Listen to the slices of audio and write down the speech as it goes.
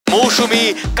মৌসুমী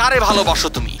কারে ভালোবাসো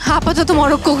তুমি? আপাতত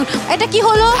মরক্কো। এটা কি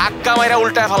হলো? ধাক্কা মাইরা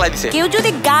উল্টায় ফালাই দিছে। কেউ যদি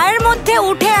গায়ের মধ্যে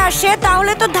উঠে আসে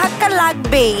তাহলে তো ধাক্কা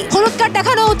লাগবেই। হলুদ কার্ড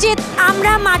দেখানো উচিত।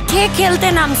 আমরা মাঠে খেলতে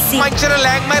নামছি, মাইচের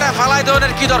ল্যাং মাইরা ফালাই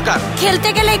দেওয়ার কি দরকার? খেলতে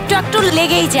গেলে একটু একটু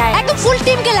লেগেই যায়। একদম ফুল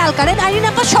টিমকে লাল কার্ড, আইরিন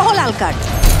আপা সহ লাল কার্ড।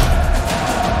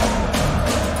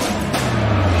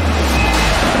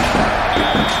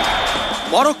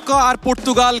 মরক্কো আর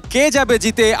পর্তুগাল কে যাবে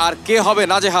জিতে আর কে হবে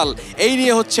নাজেহাল, এই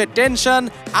নিয়ে হচ্ছে টেনশন।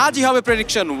 আজই হবে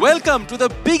prediction. Welcome to the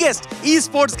biggest E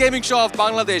sports gaming show off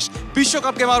Bangladesh,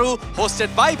 বিশ্বকাপ গেমারু,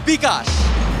 হোস্টেড বাই বিকাশ।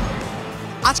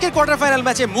 আজকের কোয়ার্টার ফাইনাল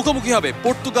ম্যাচে মুখোমুখি হবে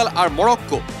পর্তুগাল আর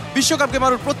মরক্কো। বিশ্বকাপ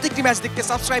গেমারুর প্রত্যেকটি ম্যাচ দেখতে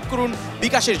সাবস্ক্রাইব করুন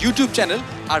বিকাশের ইউটিউব চ্যানেল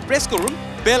আর প্রেস করুন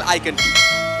বেল আইকনটি।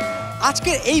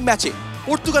 আজকের এই ম্যাচে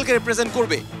পর্তুগালকে রিপ্রেজেন্ট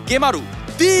করবে গেমারু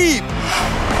দীপ,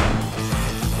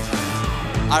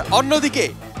 আর অন্যদিকে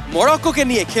মরক্কোকে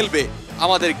নিয়ে খেলবে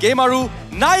আমাদের গেমারু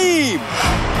নাইম।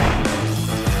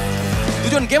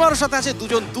 দুজন গেমারুর সাথে আছে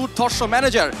দুজন দুর্ধর্ষ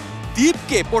ম্যানেজার।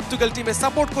 দীপকে পর্তুগাল টিমে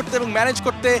সাপোর্ট করতে এবং ম্যানেজ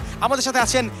করতে আমাদের সাথে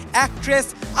আছেন অ্যাক্ট্রেস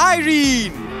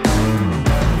আইরিন,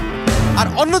 আর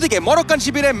অন্যদিকে মরক্কান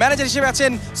শিবিরে ম্যানেজার হিসেবে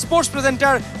আছেন স্পোর্টস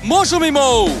প্রেজেন্টার মৌসুমী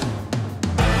মৌ।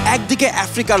 একদিকে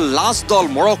আফ্রিকার লাস্ট দল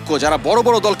মরক্কো, যারা বড়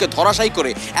বড় দলকে ধরাশায়ী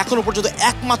করে এখনো পর্যন্ত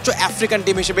একমাত্র আফ্রিকান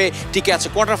টিম হিসেবে টিকে আছে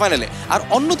কোয়ার্টার ফাইনালে, আর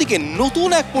অন্যদিকে নতুন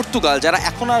এক পর্তুগাল, যারা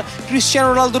এখন আর ক্রিশ্চিয়ানো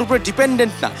রোনালদোর উপরে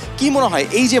ডিপেন্ডেন্ট না। কি মনে হয়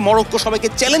এই যে মরক্কো সবাইকে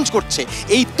চ্যালেঞ্জ করছে,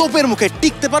 এই তোপের মুখে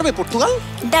টিকতে পারবে পর্তুগাল?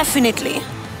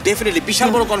 ডেফিনেটলি বিশাল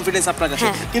বড় কনফিডেন্স আপনার কাছে।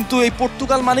 কিন্তু এই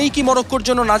পর্তুগাল মানেই কি মরক্কোর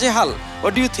জন্য নাজেহাল?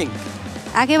 What do you think?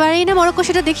 একেবারেই না, মরক্কো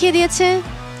সেটা দেখিয়ে দিয়েছে।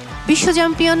 বিশ্ব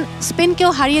চ্যাম্পিয়ন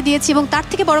স্পেনকেও হারিয়ে দিয়েছে, এবং তার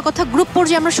থেকে বড় কথা গ্রুপ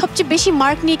পর্যায়ে আমরা সবচেয়ে বেশি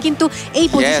মার্ক নিয়ে কিন্তু এই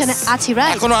পজিশনে আছি,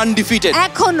 রাইট? এখনো আনডিফিটেড।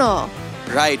 এখনো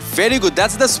right, very good,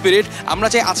 that's the spirit. আমরা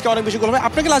চাই আজকে অনেক বেশি গোল হবে।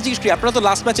 আপনাকে লাস্ট জিজ্ঞেস করি, আপনারা তো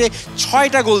লাস্ট ম্যাচে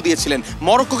 6টা গোল দিয়েছিলেন,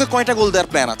 মরক্কোকে কয়টা গোল দেওয়ার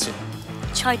প্ল্যান আছে?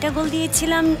 6টা গোল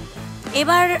দিয়েছিলাম,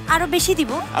 এবার আরো বেশি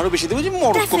দিব। আরো বেশি দিব? যে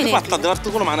মরক্কোকে পাত্তা দেওয়ার তো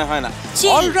কোনো মানে হয় না।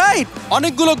 অলরাইট,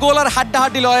 অনেকগুলো গোল আর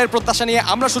হাড্ডাহাড্ডি লড়াইয়ের প্রত্যাশা নিয়ে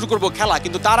আমরা শুরু করব খেলা।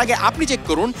 কিন্তু তার আগে আপনি চেক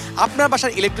করুন আপনার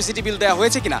বাসার ইলেকট্রিসিটি বিল দেওয়া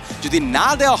হয়েছে কিনা। যদি না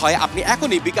দেওয়া হয়, আপনি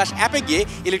এখনই বিকাশ অ্যাপে গিয়ে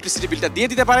ইলেকট্রিসিটি বিলটা দিয়ে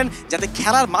দিতে পারেন, যাতে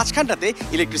খেলার মাঝখানটাতে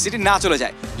ইলেকট্রিসিটি না চলে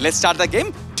যায়। Let's start the game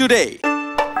today.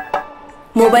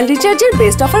 Mobile রিচার্জের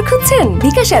বেস্ট অফার খুঁজছেন?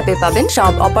 বিকাশ অ্যাপে পাবেন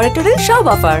সব অপারেটরের সব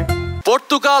অফার।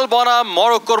 পর্তুগাল বনাম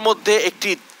মরক্কোর মধ্যে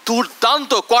একটি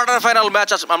দুর্দান্ত কোয়ার্টার ফাইনাল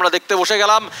ম্যাচ আমরা দেখতে বসে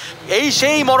গেলাম। এই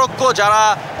সেই মরক্কো যারা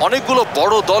অনেকগুলো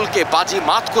বড় দলকে বাজি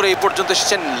মাত করে এই পর্যন্ত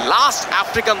এসেছেন লাস্ট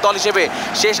আফ্রিকান দল হিসেবে।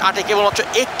 শেষ 8-এ কেবলমাত্র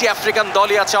একটি আফ্রিকান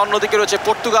দলই আছে। অন্যদিকে রয়েছে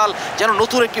পর্তুগাল, যেন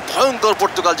নতুন একটি ভয়ঙ্কর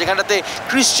পর্তুগাল, যেখানটাতে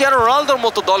ক্রিশ্চিয়ানো রোনালদোর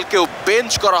মতো দলকেও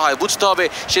বেঞ্চ করা হয়। বুঝতে হবে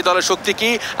সেই দলের শক্তি কি।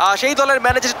 সেই দলের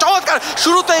ম্যানেজার চমৎকার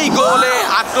শুরুতেই গোলে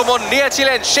আক্রমণ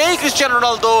নিয়েছিলেন সেই ক্রিশ্চিয়ানো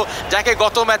রোনালদো, যাকে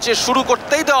গত ম্যাচে শুরু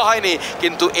করতেই দেওয়া হয়নি।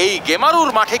 কিন্তু এই গেমারুর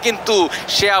মাঠে কিন্তু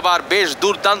সে আবার বেশ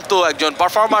দুর্দান্ত একজন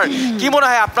পারফর্মার। কি মনে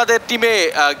হয় আপনাদের টিমে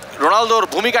রোনালদোর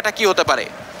ভূমিকাটা কি হতে পারে?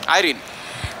 আইরিন,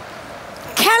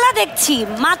 খেলা দেখছি,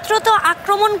 মাত্র তো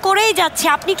আক্রমণ করেই যাচ্ছে,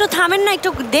 আপনি একটু থামেন না, একটু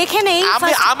দেখে নেই।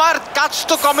 আমার কাজ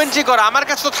তো কমেন্ট্রি করা, আমার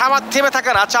কাছে তো থেমে থাকা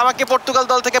না। আচ্ছা, আমাকে পর্তুগাল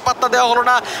দল থেকে পাত্তা দেওয়া হলো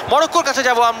না, মরক্কোর কাছে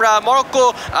যাব আমরা। মরক্কো,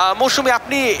 মৌসুমী,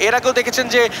 আপনি এর আগেও দেখেছেন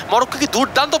যে মরক্কো কি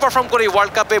দুর্দান্ত পারফর্ম করে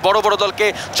ওয়ার্ল্ড কাপে বড় বড় দলকে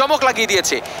চমক লাগিয়ে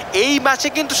দিয়েছে। এই ম্যাচে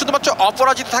কিন্তু শুধুমাত্র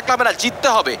অপরাজিত থাকলে হবে না, জিততে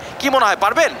হবে। কি মনে হয়,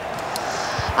 পারবেন?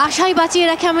 আশায় বাঁচিয়ে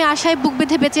রাখে, আমি আশায় বুক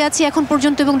বেঁধে বেঁচে আছি এখন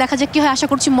পর্যন্ত, এবং দেখা যাক কি হয়। আশা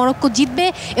করছি মরক্কো জিতবে,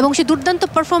 এবং সে দুর্দান্ত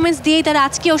পারফরম্যান্স দিয়েই তারা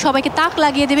আজকেও সবাইকে তাক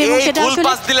লাগিয়ে দেবে। এবং সেটা আসলে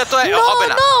পাস দিলে তো হবে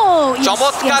না।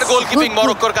 চমৎকার গোলকিপিং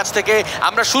মরক্কোর কাছ থেকে।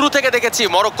 আমরা শুরু থেকে দেখেছি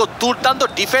মরক্কো দুর্দান্ত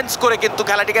ডিফেন্স করে কিন্তু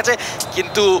খেলাটি গেছে,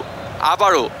 কিন্তু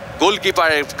আবারও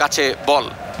গোলকিপারের কাছে বল।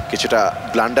 কিছুটা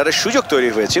ব্লান্ডারের সুযোগ তৈরি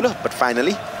হয়েছিল, বাট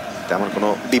ফাইনালি তেমন কোনো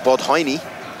বিপদ হয়নি।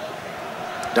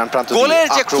 গোলের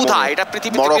যে ক্ষুধা, এটা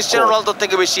পৃথিবীতে ক্রিশ্চিয়ানো রোনালদোর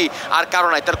থেকে বেশি আর কারণ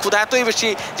নাই। তার ক্ষুধা এতই বেশি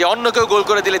যে অন্য কেউ গোল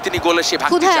করে দিলে তিনি গোলে সে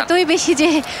ভাগতে চান। ক্ষুধা এতই বেশি যে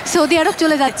সৌদি আরব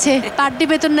চলে যাচ্ছে, পার ডে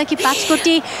বেতন নাকি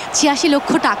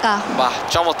 5,86,00,000 টাকা। বাহ,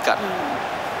 চমৎকার।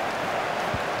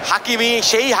 হাকিমি,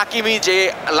 সেই হাকিমি যে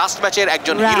লাস্ট ম্যাচের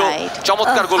একজন হিরো,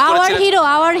 চমৎকার গোল করেছিলেন।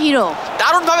 আওয়ার হিরো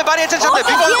দারুণ ভাবে বাড়িয়েছেন, সামনে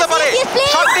বিপদ হতে পারে,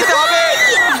 শট দিতে হবে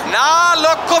না।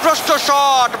 লক্ষ্যভ্রষ্ট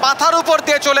শট মাথার উপর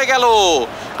দিয়ে চলে গেল।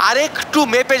 আরেকটু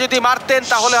মেপে যদি মারতেন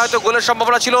তাহলে হয়তো গোলের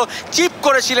সম্ভাবনা ছিল। চিপ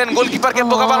করেছিলেন, গোলকিপারকে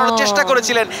বোকা বানানোর চেষ্টা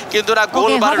করেছিলেন, কিন্তু না,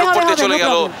 গোল বারের উপর দিয়ে চলে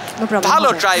গেল। ভালো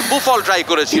ট্রাই, বুফল ট্রাই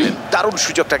করেছিলেন। দারুণ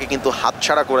সুযোগটাকে কিন্তু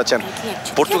হাতছাড়া করেছেন।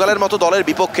 পর্তুগালের মতো দলের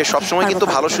বিপক্ষে সবসময় কিন্তু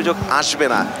ভালো সুযোগ আসবে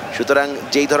না, সুতরাং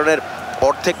যেই ধরনের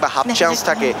অর্ধেক বা হাফ চান্স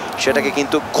থাকে সেটাকে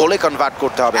কিন্তু গোলে কনভার্ট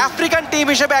করতে হবে। আফ্রিকান টিম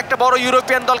হিসেবে একটা বড়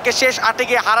ইউরোপিয়ান দলকে শেষ 8-এ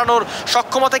গিয়ে হারানোর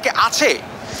সক্ষমতা কি আছে?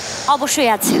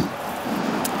 অবশ্যই আছে।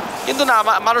 কিন্তু না,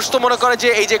 মানুষ তো মনে করে যে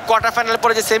এই যে কোয়ার্টার ফাইনাল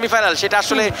পরে যে সেমিফাইনাল সেটা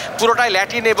আসলে পুরোটাই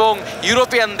ল্যাটিন এবং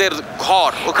ইউরোপিয়ানদের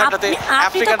ঘর, ওখানটাতে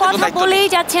আফ্রিকানদের কথা বলেই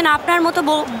যাচ্ছেন, আপনার মতো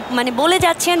মানে বলে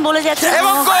যাচ্ছেন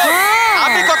এবং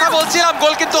আমি কথা বলছিলাম,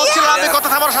 গোল কিন্তু হচ্ছিল, আমি কথা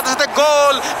থামার সাথে সাথে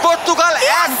গোল, পর্তুগাল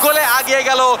 1 গোলে এগিয়ে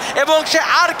গেল এবং সে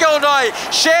আর কেউ নয়,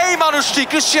 সেই মানুষটি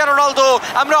ক্রিশ্চিয়ানো রোনালদো।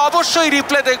 আমরা অবশ্যই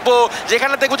রিপ্লে দেখবো,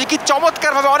 যেখানে দেখবো যে কি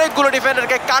চমৎকার ভাবে অনেকগুলো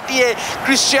ডিফেন্ডারকে কাটিয়ে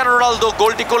ক্রিশ্চিয়ানো রোনালদো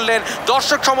গোলটি করলেন।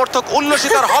 দর্শক সমর্থক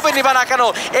উল্লসিত হবে নিবা না কেন,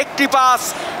 একটি পাস,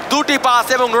 দুটি পাস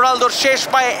এবং রোনালদোর শেষ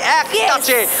পায়ে এক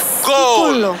টাচে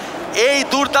গোল। এই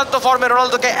দুর্দান্ত ফর্মে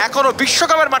রোনালদোকে এখনো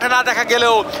বিশ্বকাপের মাঠে না দেখা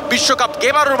গেলেও বিশ্বকাপ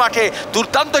গেমারুর মাঠে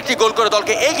দুর্দান্ত একটি গোল করে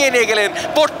দলকে এগিয়ে নিয়ে গেলেন।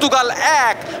 Portugal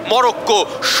 1, Morocco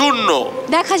 0।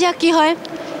 দেখা যাক কি হয়।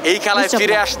 এই খেলায়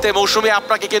ফিরে আসতে মৌসুমী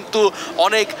আপনাকে কিন্তু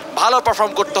অনেক ভালো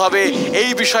পারফর্ম করতে হবে। এই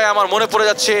বিষয়ে আমার মনে পড়ে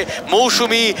যাচ্ছে,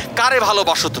 মৌসুমী কারে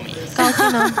ভালোবাসো তুমি?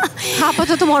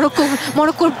 আপাতত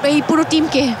মরক্কোর এই পুরো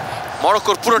টিমকে,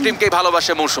 মরক্কোর পুরো টিমকেই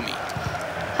ভালোবাসে মৌসুমী।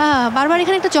 হ্যাঁ, বারবার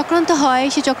এখানে একটা চক্রান্ত হয়,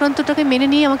 সেই চক্রান্তটাকে মেনে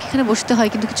নিয়ে আমাকে এখানে বসতে হয়,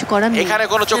 কিন্তু কিছু করার নেই। এখানে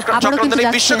কোনো চক্রান্ত নেই।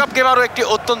 বিশ্বকাপ গেমারও একটি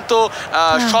অত্যন্ত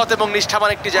সৎ এবং নিষ্ঠাবান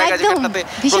একটি জায়গা, যেখানে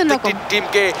প্রত্যেকটি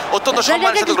টিমকে অত্যন্ত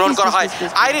সম্মানের সাথে গ্রহণ করা হয়।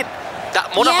 আইরিন,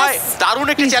 মনে হয় দারুণ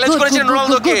একটি চ্যালেঞ্জ করেছেন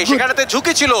রোনালদোকে, সেখানেতে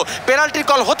ঝুঁকি ছিল, পেনাল্টির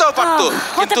কল হতেও পারতো,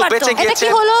 কিন্তু বেঁচে গিয়েছে।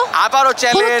 আবারও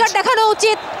চ্যালেঞ্জ দেখানো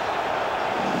উচিত,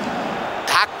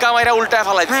 ধাক্কা মাইরা উল্টায়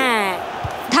ফেলাইছে।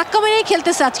 ধাক্কা মেরে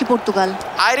খেলতেছে আজকে পর্তুগাল।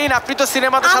 আইরিন, আপনি তো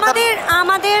সিনেমাতে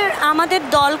আমাদের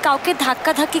দল কাউকে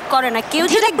ধাক্কা ধাক্কি করে না, কেউ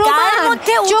যদি গায়ের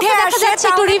মধ্যে উঠে আসে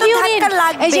একটু রিভিউ নিন।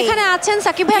 এই যেখানে আছেন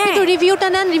সাকিব ভাই, একটু রিভিউটা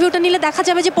নেন। রিভিউটা নিলে দেখা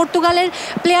যাবে যে পর্তুগালের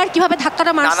প্লেয়ার কিভাবে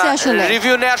ধাক্কাটা মারছে। আসলে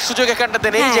রিভিউ নেওয়ার সুযোগ এখানটাতে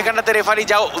নেই, যেখানটাতে রেফারি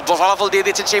যাও ফলাফল দিয়ে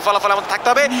দিয়েছেন, সেই ফলাফল আমাদের থাকতে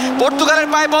হবে। পর্তুগালের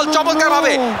পায়ে বল চমৎকার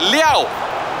ভাবে লিয়াও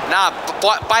না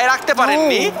পায়ে রাখতে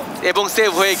পারেননি এবং সেভ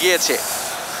হয়ে গিয়েছে।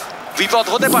 বিপদ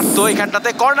হতে পারতো এখানটাতে।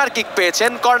 কর্নার কিক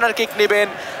পেয়েছেন, কর্নার কিক নেবেন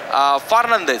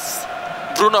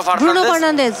ব্রুনো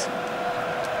ফার্নান্দেজ।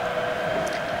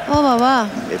 ও বাবা,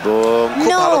 এবং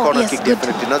খুব ভালো corner kick,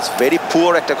 definitely not very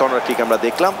poor একটা কর্নার কিক আমরা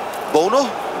দেখলাম। বৌনো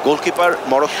গোলকিপার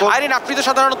মরক্কো। আইরিন, আপনি তো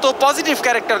সাধারণত পজিটিভ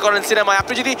ক্যারেক্টার করেন সিনেমায়,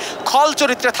 আপনি যদি খল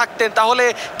চরিত্রে থাকতেন তাহলে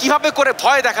কিভাবে করে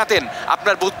ভয় দেখাতেন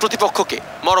আপনার প্রতিপক্ষকে,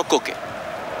 মরক্কোকে?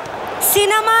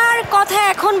 সিনেমার কথা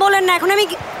এখন বলেন না, এখন আমি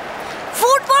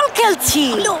ফুটবল খেলছি।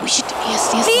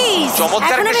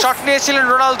 চমৎকার একটা শট নিয়েছিলেন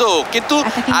রোনালদো, কিন্তু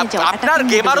আপনার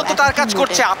গেমারও তো তার কাজ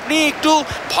করছে, আপনি একটু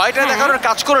ভয়টা দেখানোর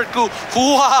কাজ করুন, একটু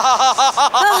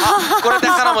করে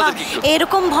দেখান আমাদের।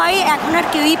 এরকম ভয় এখন আর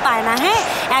কেউই পায় না। হ্যাঁ,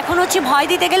 এখন হচ্ছে ভয়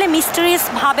দিতে গেলে মিস্টেরিয়াস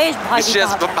ভাবে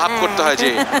ভাব করতে হয় যে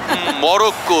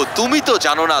মরক্কো তুমি তো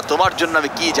জানো না তোমার জন্য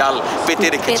আমি কি জাল পেতে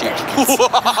রেখেছি।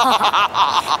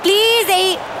 প্লিজ এই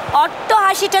অট্ট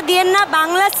হাসিটা দিয়েন না,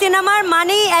 বাংলা সিনেমার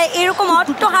মানে এরকম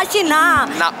অট্ট হাসি না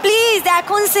প্লিজ।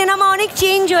 এখন সিনেমা অনেক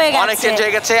চেঞ্জ হয়ে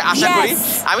গেছে, আশা করি।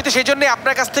 আমি তো সেই জন্য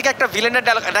আপনার কাছ থেকে একটা ভিলেনের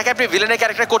ডায়লগ, নাকি আপনি ভিলেনের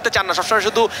ক্যারেক্টার করতে চান না, সবসময়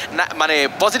শুধু মানে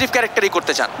পজিটিভ ক্যারেক্টারই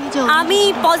করতে চান? আমি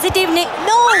পজিটিভ নেই।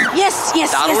 No, yes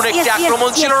yes. দারুণ একটি আক্রমণ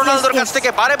ছিল রোনালদোর কাছ থেকে,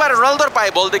 বারে বারে রোনালদোর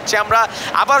পায়ে বল দেখছি আমরা।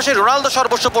 আবার সেই রোনালদো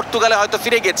সর্বস্ব পর্তুগালে হয়তো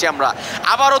ফিরে গেছি আমরা।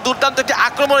 আবারও দুর্দান্ত একটি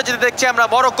আক্রমণে যেতে দেখছি আমরা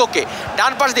মরক্কোকে।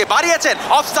 ডান পাশ দিয়ে বাড়িয়েছেন,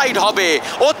 অফসাইড হবে।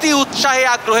 অতি উৎসাহে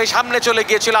আগ্রহে সামনে চলে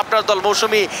গিয়েছিল আপনার দল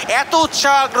মৌসুমী। এত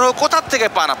উৎসাহ আগ্রহ কোথা থেকে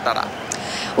পান আপনারা?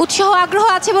 উৎসাহ আগ্রহ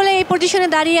আছে বলে এই পজিশনে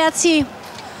দাঁড়িয়ে আছি।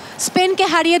 স্পেনকে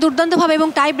হারিয়ে দুর্দান্তভাবে এবং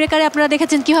টাই ব্রেকারে আপনারা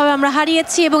দেখেছেন কিভাবে আমরা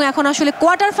হারিয়েছি, এবং এখন আসলে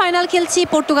কোয়ার্টার ফাইনাল খেলছি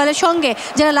পর্তুগালের সঙ্গে,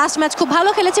 যারা লাস্ট ম্যাচ খুব ভালো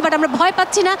খেলেছে, বাট আমরা ভয়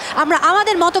পাচ্ছি না, আমরা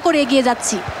আমাদের মতো করে এগিয়ে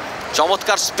যাচ্ছি।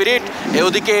 চমৎকার স্পিরিট,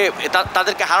 এদিকে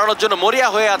তাদেরকে হারানোর জন্য মরিয়া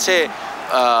হয়ে আছে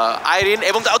আইরিন,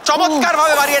 এবং চমৎকার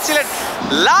ভাবে বাড়িয়েছিলেন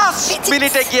লাস্ট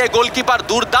মিনিটে গিয়ে গোলকিপার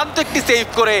দুর্দান্ত একটি সেভ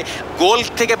করে গোল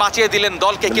থেকে বাঁচিয়ে দিলেন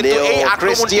দলকে। কিন্তু এই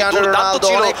আক্রমণটি দুর্দান্ত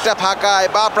ছিল, একটা ফাঁকায়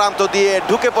বা প্রান্ত দিয়ে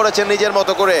ঢুকে পড়েছেন নিজের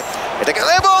মতো করে, এটাকে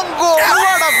এবং গোল,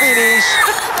 what a finish.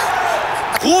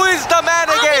 Who is the man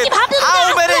again? How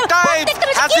many times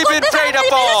has he been preyed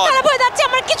upon?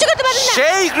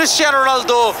 সেই ক্রিশ্চিয়ানো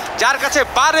রোনালদো যার কাছে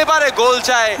বারে বারে গোল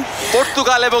চায়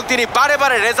পর্তুগাল, এবং তিনি বারে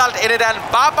বারে রেজাল্ট এনে দেন।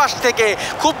 বা পাশ থেকে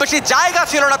খুব বেশি জায়গা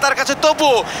ছিল না তার কাছে,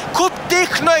 তবুও খুব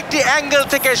তীক্ষ্ণ একটি অ্যাঙ্গেল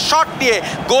থেকে শট নিয়ে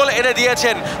গোল এনে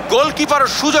দিয়েছেন। গোলকিপারও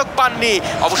সুযোগ পাননি,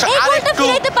 অবশ্য আরেকটু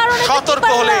সতর্ক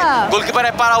হলে গোলকিপারে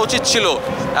পারা উচিত ছিল।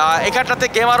 এখানটাতে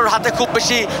গেমারোর হাতে খুব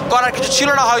বেশি করার কিছু ছিল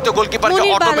না, হয়তো গোলকিপারকে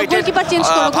অটোমেটেড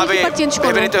ভাবে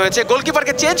ভেবে নিতে হয়েছে।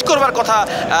 গোলকিপারকে চেঞ্জ করবার কথা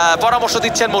পরামর্শ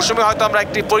দিচ্ছেন মৌসুমী, হয়তো আমরা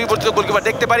একটি পরিবর্তিত গোলকিপার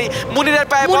দেখতে পারি। মুনিরের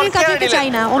পায়ে বল কেড়ে নিলেন,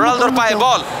 রোনালদোর পায়ে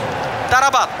বল,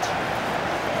 তারাবাত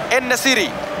এন-নেসিরি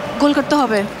গোল করতে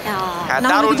হবে।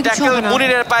 দারুণ ট্যাকল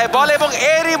মুনিরের পায়ে বল এবং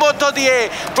এরই মধ্য দিয়ে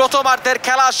প্রথমার্ধের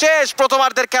খেলা শেষ।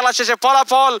 প্রথমার্ধের খেলা শেষে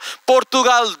ফলাফল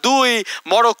পর্তুগাল 2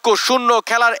 মরক্কো 0।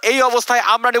 খেলার এই অবস্থায়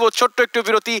আমরা নেব ছোট্ট একটু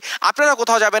বিরতি। আপনারা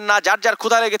কোথাও যাবেন না, যার যার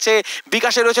ক্ষুধা লেগেছে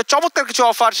বিকাশে রয়েছে চমৎকার কিছু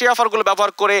অফার, সেই অফারগুলো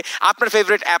ব্যবহার করে আপনার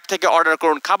ফেভারিট অ্যাপ থেকে অর্ডার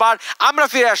করুন খাবার। আমরা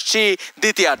ফিরে আসছি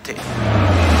দ্বিতীয়ার্ধে।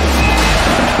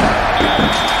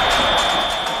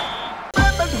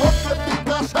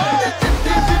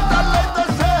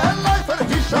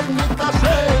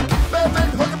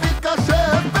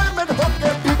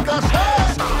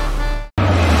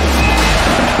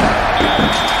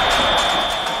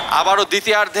 আবারও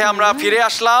দ্বিতীয়ার্ধে আমরা ফিরে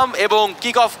আসলাম এবং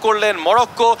কিক অফ করলেন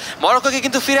মরক্কো। মরক্কোকে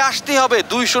কিন্তু ফিরে আসতেই হবে,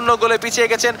 2-0 গোলে পিছিয়ে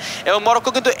গেছেন এবং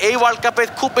মরক্কো কিন্তু এই ওয়ার্ল্ড কাপে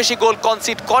খুব বেশি গোল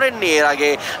কনসিড করেননি এর আগে।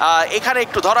 এখানে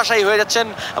একটু ধরাশায়ী হয়ে যাচ্ছেন।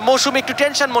 মৌসুমী একটু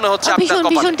টেনশন মনে হচ্ছে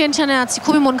আপনার? ভীষণ টেনশনে আছি,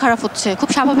 খুবই মন খারাপ হচ্ছে, খুব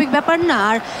স্বাভাবিক ব্যাপার না।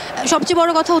 আর সবচেয়ে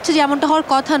বড় কথা হচ্ছে যে এমনটা হওয়ার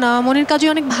কথা না। মনির কাজী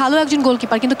অনেক ভালো একজন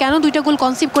গোলকিপার, কিন্তু কেন 2টা গোল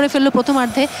কনসিভ করে ফেললো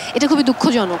প্রথমার্ধে, এটা খুবই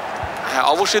দুঃখজনক। হ্যাঁ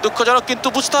অবশ্যই দুঃখজনক, কিন্তু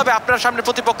বুঝতে হবে আপনার সামনে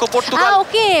প্রতিপক্ষ Portugal.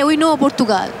 Okay, we know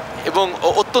Portugal এবং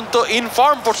অত্যন্ত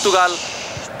ইনফর্ম পর্তুগাল।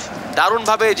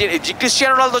 দারুণভাবে যে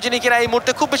ক্রিশ্চিয়ানো রোনালদো, যিনি কিনা এই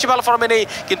মুহূর্তে খুব বেশি ভালো ফর্মে নেই,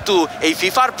 কিন্তু এই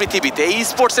ফিফার পৃথিবীতে, এই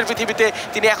স্পোর্টসের পৃথিবীতে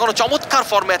তিনি এখনো চমৎকার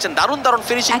ফর্মে আছেন। দারুণ দারুণ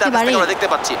ফিনিশিং আমরা দেখতে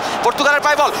পাচ্ছি। পর্তুগালের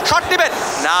পায় বল, শট দিবেন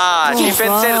না,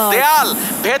 ডিফেন্সের দেয়াল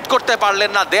ভেদ করতে পারলেন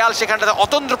না। দেয়াল সেখানটাতে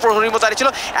অতন্ত্র প্রহরীর মতো ছিল,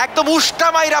 একদম উষ্টা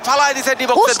মাইরা ফালায় দিয়েছে ডি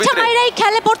বক্সের ভিতরে। উষ্টা মাইরাই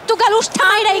খেলে পর্তুগাল, উষ্টা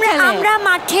মাইরাই খেলে। আমরা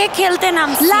মাঠে খেলতে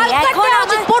নামছি, এখন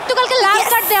পর্তুগালকে লাল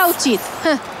কার্ড দেওয়া উচিত।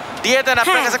 দিয়ে দেন,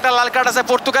 আপনার কাছে একটা লাল কার্ড আছে।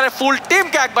 পর্তুগালের ফুল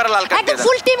টিমকে একবারে লাল কার্ড দিয়ে দেন,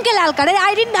 ফুল টিমকে লাল কার্ড।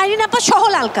 আইরিন আপা সহ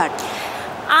লাল কার্ড।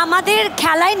 আমাদের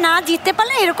খেলায় না জিততে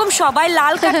পারলে এরকম সবাই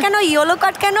লাল কার্ড কেন, ইয়েলো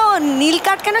কার্ড কেন, নীল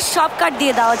কার্ড কেন, সব কার্ড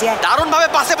দিয়ে দেওয়া যায়। দারুণ ভাবে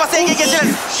পাশে পাশে এগিয়ে গেছিলেন,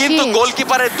 কিন্তু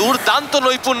গোলকিপারের দুর্দান্ত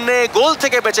নৈপুণ্যে গোল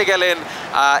থেকে বেঁচে গেলেন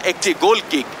একটি গোল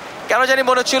কিক। কেন জানি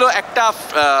মনে ছিল একটা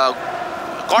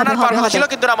কর্নার পার হয়েছিল,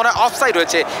 কিন্তু না, মনে হয় অফসাইড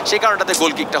হয়েছে, সেই কারণটাতে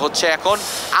গোল কিকটা হচ্ছে। এখন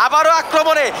আবারও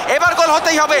আক্রমণে, এবার গোল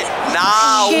হতেই হবে। না,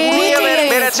 উড়িয়ে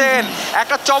মেরেছেন।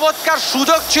 একটা চমৎকার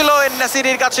সুযোগ ছিল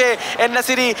এন্নাসিরির কাছে,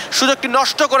 এন্নাসিরি সুযোগটি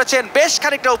নষ্ট করেছেন, বেশ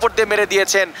খানিকটা উপর দিয়ে মেরে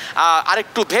দিয়েছেন।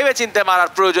 আরেকটু ভেবে চিন্তে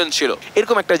মারার প্রয়োজন ছিল।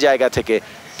 এরকম একটা জায়গা থেকে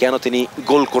কেন তিনি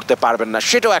গোল করতে পারবেন না,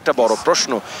 সেটাও একটা বড়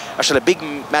প্রশ্ন। আসলে বিগ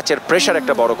ম্যাচের প্রেশার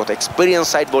একটা বড় কথা, এক্সপেরিয়েন্স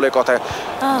সাইড বলে কথা,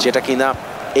 যেটা কিনা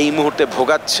এই মুহূর্তে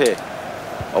ভোগাচ্ছে,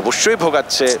 অবশ্যই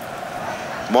ভোগাচ্ছে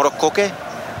মরক্কোকে।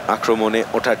 আক্রমণে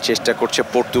ওঠার চেষ্টা করছে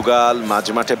পর্তুগাল,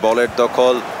 মাঝমাঠে বলের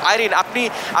দখল। আইরিন, আপনি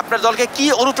আপনার দলকে কি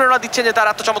অনুপ্রেরণা দিচ্ছেন যে তারা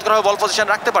এত চমৎকারভাবে বল পজিশন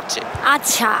রাখতে পারছে?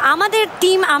 আচ্ছা, আমাদের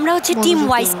টিম, আমরা হচ্ছে টিম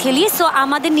ওয়াইজ খেলি, সো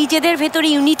আমাদের নিজেদের ভেতরে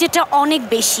ইউনিটিটা অনেক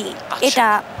বেশি।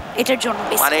 এটার জন্য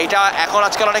মানে এটা এখন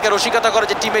আজকাল অনেকে রসিকতা করে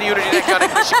যে টিমের ইউনিটি নাকি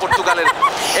অনেক বেশি পর্তুগালের।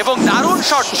 এবং দারুণ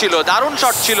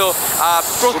শট ছিল।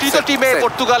 প্রকৃত টিমে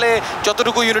পর্তুগালে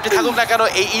যতটুকু ইউনিটি থাকুক না কেন,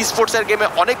 এই স্পোর্টসের গেমে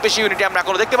অনেক বেশি ইউনিটি আমরা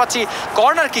এখনো দেখতে পাচ্ছি।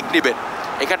 কর্নার কিক নেবেন,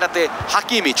 এখানটাতে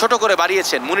হাকিমি ছোট করে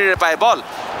বাড়িয়েছেন, মুনিরের পায়ে বল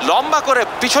লম্বা করে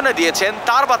পিছনে দিয়েছেন,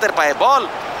 তার বাতের পায়ে বল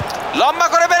লম্বা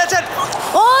করে বেড়েছেন।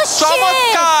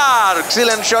 চমৎকার,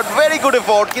 excellent shot, very good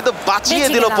effort, কিন্তু বাঁচিয়ে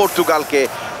দিল পর্তুগালকে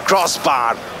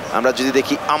ক্রসবার। আমরা যদি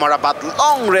দেখি, আমারাবাদ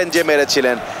লং রেঞ্জে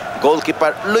মেরেছিলেন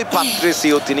গোলকিপার লুই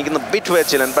পাত্রিসিও, তিনি কিন্তু বিট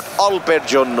হয়েছিলেন, বাট অল্পের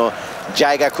জন্য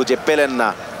জায়গা খুঁজে পেলেন না।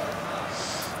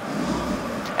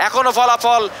 এখনো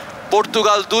ফলাফল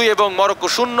পর্তুগাল 2 এবং মরক্কো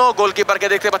 0। গোলকিপারকে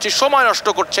দেখতে পাচ্ছি সময় নষ্ট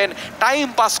করছেন, টাইম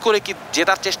পাস করে কি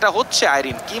জেতার চেষ্টা হচ্ছে?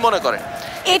 আইরিন, কি মনে করেন?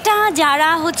 এটা যারা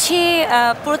হচ্ছে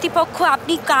প্রতিপক্ষ,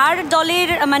 আপনি কার দলের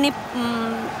মানে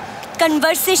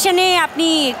কনভারসেশনে আপনি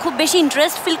খুব বেশি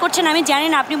ইন্টারেস্ট ফিল করছেন আমি জানি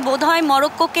না। আপনি বোধহয়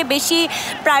মরক্কোকে বেশি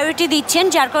প্রায়োরিটি দিচ্ছেন,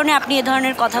 যার কারণে আপনি এ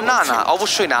ধরনের কথা বলছেন। না,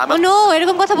 অবশ্যই না।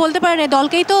 এরকম কথা বলতে পারেন না,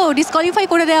 দলকেই তো ডিসকোয়ালিফাই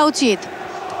করে দেওয়া উচিত।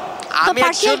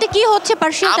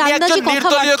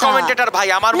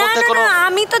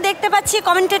 আমি তো দেখতে পাচ্ছি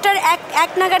কমেন্টেটর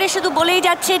এক নাগারে শুধু বলেই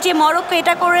যাচ্ছে যে মরক্কো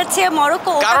এটা করেছে,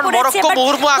 মরক্কো ওটা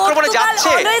করেছে,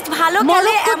 অলওয়েজ ভালো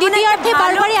খেলে, দ্বিতীয়ার্ধে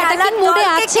বারবারই অ্যাটাকিং মোডে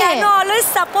আছে, কেন অলওয়েজ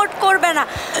সাপোর্ট করবে না?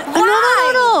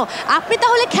 আপনি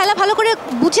তাহলে খেলা ভালো করে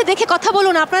বুঝে দেখে কথা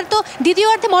বলুন। আপনার তো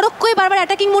দ্বিতীয়ার্ধে মরক্কোই বারবার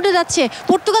অ্যাটাকিং মোডে যাচ্ছে,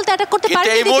 পর্তুগাল তো অ্যাটাক করতে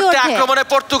পারছে। এই মুহূর্তে আক্রমণে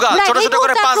পর্তুগাল ছোট ছোট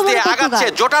করে পাস দিয়ে আগাচ্ছে,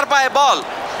 জোটার পায়ে বল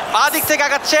বাঁ দিক থেকে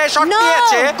আগাচ্ছে, শট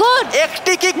নিয়েছে,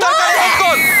 একটি কিক দরকার,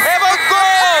 গোল এবং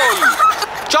গোল।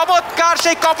 চমৎকার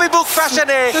সেই কপি বুক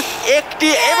ফ্যাশনে একটি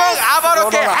এবং আবারও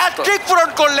হ্যাটট্রিক পূরণ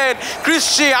করলেন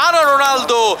Cristiano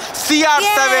Ronaldo.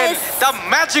 CR7, the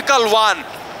magical one,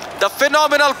 the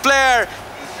phenomenal player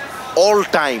all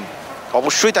time,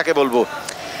 অবশ্যই তাকে বলবো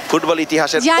ফুটবল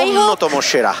ইতিহাসের অন্যতম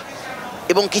সেরা।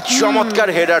 এবং কি চমৎকার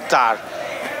হেডার তার,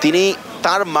 তিনি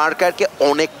তার মার্কারকে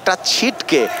অনেকটা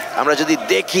ছিটকে আমরা যদি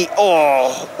দেখি,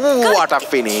 what a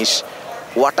finish,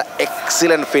 what a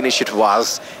excellent finish it ওয়াজ,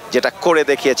 যেটা করে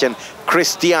দেখিয়েছেন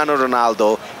ক্রিস্টিয়ানো রোনালদো।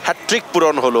 হ্যাট্রিক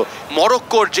পূরণ হলো।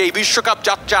 মরক্কোর যে বিশ্বকাপ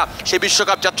যাত্রা, সেই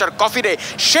বিশ্বকাপ যাত্রার কফিনে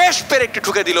শেষ পেরেকটি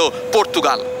ঠুকে দিল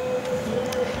পর্তুগাল।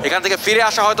 এখান থেকে ফিরে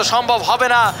আসা হয়তো সম্ভব হবে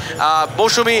না।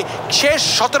 মৌসুমি শেষ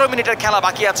 17 মিনিটের খেলা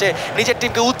বাকি আছে। নিজের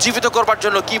টিমকে উজ্জীবিত করবার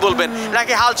জন্য কি বলবেন,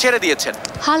 নাকি হাল ছেড়ে দিয়েছেন?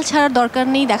 হাল ছাড়ার দরকার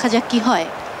নেই, দেখা যাক কি হয়।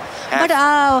 বাট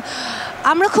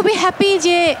আমরা খুবই হ্যাপি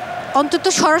যে অন্তত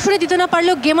সরাসরি দিতে না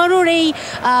পারলেও গেমারোর এই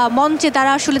মঞ্চে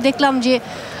তারা আসলে দেখলাম যে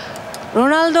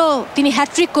রোনালদো তিনি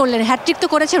হ্যাট্রিক করলেন। হ্যাট্রিক তো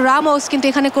করেছে রামোস, কিন্তু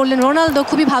এখানে করলেন রোনালদো,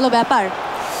 খুবই ভালো ব্যাপার।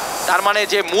 তার মানে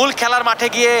যে মূল খেলার মাঠে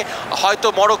গিয়ে হয়তো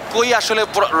মরক্কোই আসলে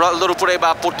রোনালদোর উপরে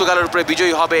বা পর্তুগালের উপরে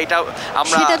বিজয়ী হবে, এটা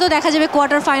আমরা সেটা তো দেখা যাবে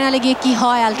কোয়ার্টার ফাইনালে গিয়ে কি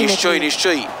হয় আলটিমেটলি। নিশ্চয়ই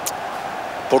নিশ্চয়ই।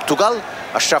 পর্তুগাল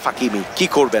আশরাফ হাকিমি কি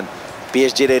করবেন?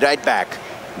 পিএসজির এই রাইট ব্যাক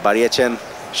বাড়িয়েছেন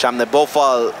সামনে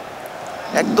বোফাল,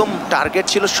 একদম টার্গেট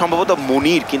ছিল সম্ভবত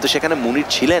মুনির, কিন্তু সেখানে মুনির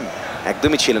ছিলেন?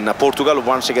 একদমই ছিলেন না। পর্তুগাল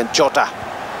ওয়ান সেকেন্ড চটা,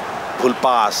 ভুল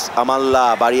পাস, আমাল্লা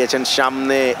বাড়িয়েছেন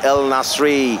সামনে এল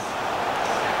নাসরি,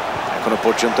 এখনো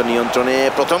পর্যন্ত নিয়ন্ত্রণে।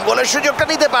 প্রথম গোলের সুযোগটা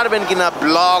নিতে পারবেন কিনা?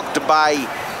 ব্লকড বাই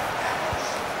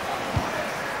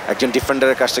একজন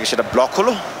ডিফেন্ডারের কাছ থেকে, সেটা ব্লক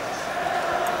হলো।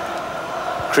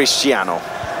 ক্রিস্টিয়ানো,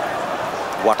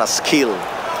 হোয়াট আ স্কিল,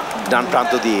 ডান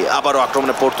প্রান্ত দিয়ে আবারও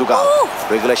আক্রমণে পর্তুগাল।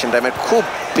 রেগুলেশন টাইমের খুব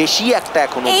বেশি একটা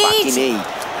এখনো বাকি নেই।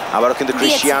 আবারও কিন্তু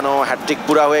ক্রিস্টিয়ানো হ্যাট্রিক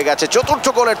পুরা হয়ে গেছে, চতুর্থ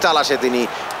গোলের তালাশে তিনি,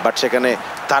 বাট সেখানে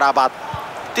তারাবাদ।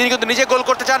 তিনি কিন্তু নিজে গোল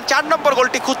করতে চান। 4 নম্বর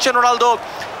গোলটি খুঁজছেন রোনালদো,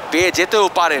 পেয়ে যেতেও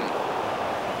পারেন।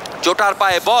 জোটার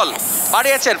পায়ে বল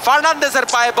বাড়িয়েছেন, ফার্নান্দেজের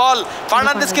পায়ে বল,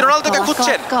 ফার্নান্দেজ কি রোনালদোকে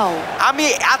খুঁজছেন? আমি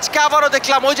আজকে আবারও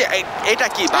দেখলাম ওই যে এটা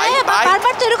কি ভাই ভাই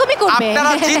বারবার তো এরকমই করবে।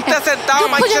 আপনারা জিততেছেন তাও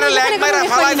মাইকের ল্যাগ মাইরা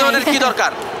ফালাই দেওয়ার কি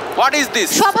দরকার? What is this?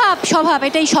 স্বভাব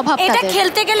এটাই স্বভাব। এটা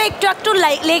খেলতে গেলে একটু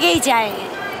লেগেই যায়,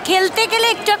 খেলতে গেলে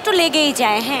একটু লেগেই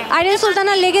যায়। হ্যাঁ, আইরিন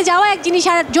সুলতানার লেগে যাওয়া এক জিনিস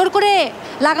আর জোর করে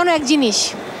লাগানো এক জিনিস।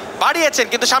 বাড়িয়েছেন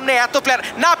কিন্তু সামনে এত প্লেয়ার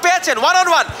না, পেয়েছেন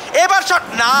 1-on-1, এবার শট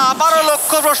না, আবারও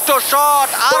লক্ষ্যভ্রষ্ট শট।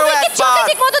 আরো একবার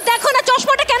ঠিকমতো দেখো না,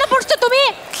 চশমাটা কেন পড়ছো তুমি?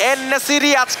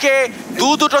 এন-নেসিরি আজকে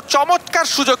দুটো চমৎকার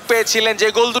সুযোগ পেয়েছিলেন, যে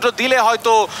গোল দুটো দিলে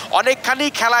হয়তো অনেকখানি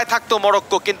খেলায় থাকতো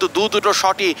মরক্কো, কিন্তু দুটো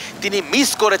শটই তিনি মিস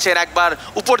করেছেন। একবার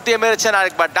উপর দিয়ে মেরেছেন, আর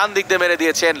একবার ডান দিক দিয়ে মেরে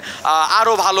দিয়েছেন।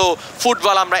 আরো ভালো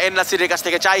ফুটবল আমরা এন-নেসিরির কাছ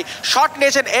থেকে চাই। শট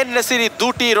নিয়েছেন এন-নেসিরি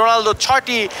 2টি, রোনালদো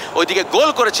 6টি, ওইদিকে গোল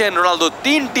করেছেন রোনালদো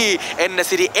 3টি,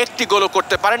 এন-নেসিরি 1টি গোলও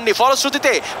করতে পারেননি।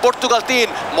 ফলশ্রুতিতে পর্তুগাল 3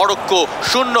 মরক্কো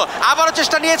 0। আবারও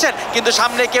চেষ্টা নিয়েছেন কিন্তু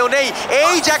সামনে কেউ নেই।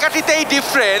 এই জায়গাটিতেই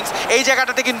ডিফারেন্স, এই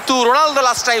জায়গাটাতে কিন্তু রোনালদো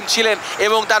লাস্ট টাইম ছিলেন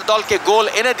এবং তার দলকে গোল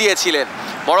এনে দিয়েছিলেন।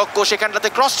 মরক্কো সেখানটাতে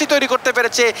ক্রসটি তৈরি করতে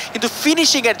পেরেছে, কিন্তু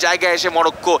ফিনিশিং এর জায়গায় এসে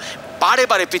মরক্কো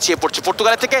বারে পিছিয়ে পড়ছে।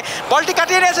 পর্তুগালের থেকে বলটি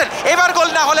কাটিয়ে নিয়েছেন, এবার গোল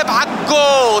না হলে ভাগ্য।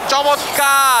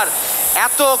 চমৎকার,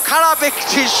 এত খারাপ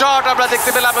একটি শট আমরা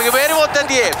দেখতে পেলাম এর মধ্যে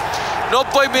দিয়ে।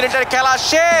 90 মিনিটের খেলা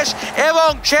শেষ এবং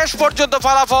শেষ পর্যন্ত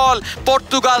ফলাফল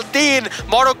পর্তুগাল 3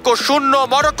 মরক্কো 0।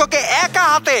 মরক্কোকে একা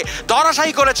হাতে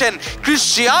ধরাশায়ী করেছেন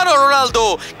ক্রিস্টিয়ানো রোনালদো।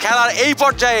 খেলার এই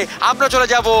পর্যায়ে আমরা চলে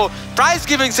যাব প্রাইজ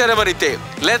গিভিং সেরেমনিতে।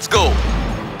 Let's go.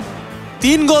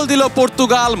 3 গোল দিল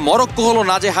পর্তুগাল, মরক্কো হলো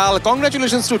নাজেহাল।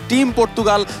 কংগ্রাচুলেশনস টু টিম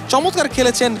পর্তুগাল, চমৎকার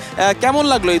খেলেছেন। কেমন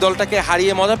লাগলো এই দলটাকে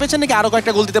হারিয়ে? মজা পেয়েছেন নাকি আরো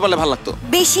কয়েকটা গোল দিতে পারলে ভালো লাগতো?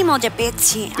 বেশি মজা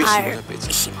পেয়েছি। আর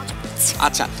বেশি মজা।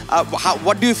 আচ্ছা,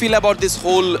 what do you feel about this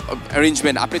whole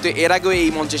arrangement? আপনি তো এর আগেও এই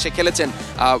মঞ্চে এসে খেলেছেন,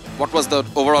 what was the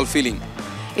overall feeling?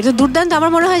 এটা দুর্দান্ত।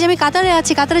 আমার মনে হয় যে আমি কাতারে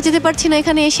আছি, কাতারে যেতে পারছি না।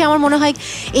 এখানে এসে আমার মনে হয়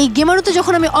এই গেমারোতে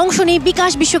যখন আমি অংশ নিই,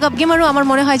 বিকাশ বিশ্বকাপ গেমারো, আমার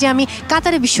মনে হয় যে আমি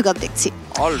কাতারে বিশ্বকাপ দেখছি।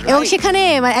 এবং সেখানে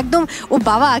একদম ও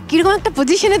বাবা কিরকম একটা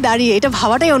পজিশনে দাঁড়িয়ে, এটা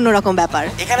ভাবাটাই অন্যরকম ব্যাপার।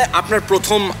 এখানে আপনার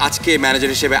প্রথম আজকে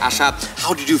ম্যানেজার হিসেবে আসা,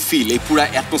 হাউ ডিড ইউ ফিল? এই পুরো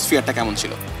অ্যাটমসফিয়ারটা কেমন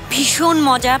ছিল? ভীষণ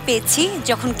মজা পেয়েছি।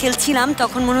 যখন খেলছিলাম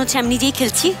তখন মনে হচ্ছে আমি নিজেই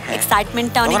খেলছি।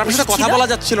 এক্সাইটমেন্টটা অনেক বেশি ছিল। কথা বলা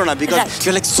যাচ্ছিল না because you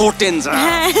R like so tense.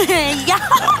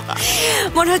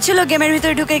 মনে হচ্ছিল গেমের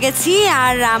ভিতরে ঢুকে গেছি,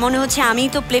 আর মনে হচ্ছে আমি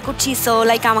তো প্লে করছি, সো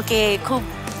লাইক আমাকে খুব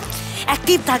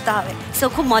অ্যাক্টিভ থাকতে হবে। সো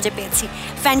খুব মজা পেয়েছি।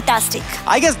 Fantastic.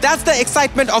 I guess that's the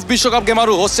excitement of বিশ্বকাপ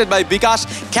গেমারু hosted by Bkash।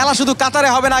 খেলা শুধু কাতারে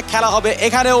হবে না, খেলা হবে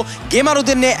এখানেও।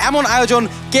 গেমারুদের নিয়ে এমন আয়োজন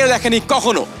কেউ দেখেনি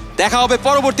কখনো। দেখা হবে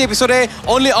পরবর্তী এপিসোডে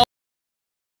অনলি